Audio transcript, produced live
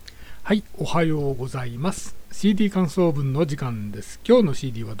はい、おはようございます。CD 感想文の時間です。今日の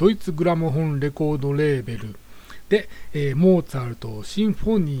CD はドイツグラモフォンレコードレーベルで、モーツァルトシン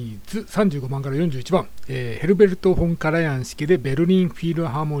フォニーズ35番から41番、ヘルベルト・フォン・カラヤン式でベルリンフィル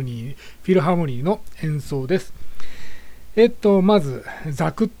ハーモニーの演奏です。まず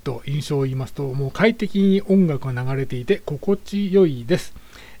ざくっと印象を言いますと、もう快適に音楽が流れていて心地よいです。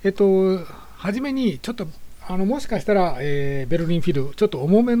はじめにちょっともしかしたら、ベルリンフィルちょっと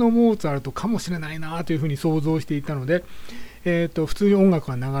重めのモーツァルトかもしれないなというふうに想像していたので、普通に音楽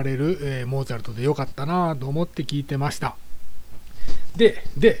が流れる、モーツァルトでよかったなと思って聞いてました。で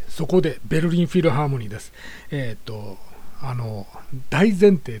そこでベルリンフィルハーモニーです。大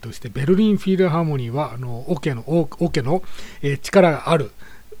前提としてベルリンフィルハーモニーはオケの、力がある、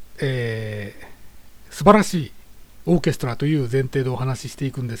素晴らしいオーケストラという前提でお話しして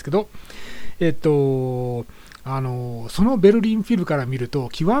いくんですけど、そのベルリンフィルから見ると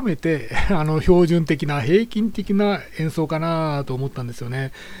極めて標準的な平均的な演奏かなと思ったんですよ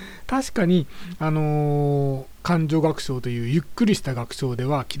ね。確かに感情楽章というゆっくりした楽章で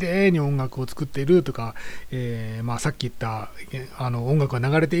は綺麗に音楽を作っているとか、さっき言った音楽が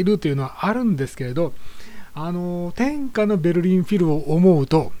流れているというのはあるんですけれど、天下のベルリンフィルを思う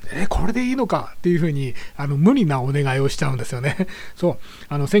とこれでいいのかっていうふうに無理なお願いをしちゃうんですよね。そ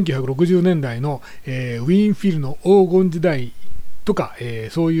う1960年代の、ウィーンフィルの黄金時代とか、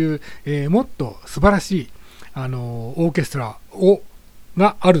そういう、もっと素晴らしいオーケストラ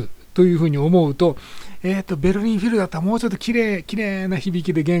があるというふうに思うと、ベルリンフィルだったらもうちょっと綺麗な響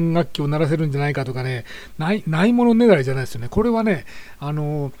きで弦楽器を鳴らせるんじゃないかとかね、ないものねだりじゃないですよね。これはね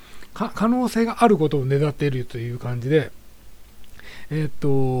可能性があることをねだっているという感じで、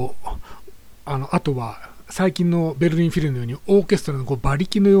あとは最近のベルリンフィルのようにオーケストラの馬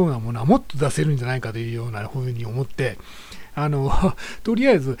力のようなものはもっと出せるんじゃないかというようなふうに思って、とり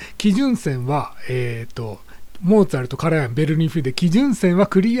あえず基準線はモーツァルト、カラヤン、ベルリンフィルで基準線は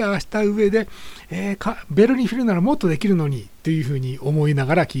クリアした上で、ベルリンフィルならもっとできるのにというふうに思いな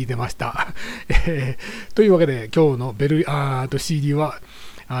がら聞いてました。というわけで今日のCD は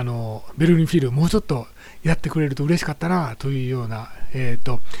ベルリンフィルもうちょっとやってくれると嬉しかったなというような、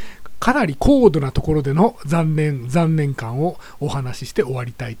かなり高度なところでの残念感をお話しして終わ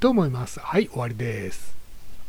りたいと思います。はい、終わりです。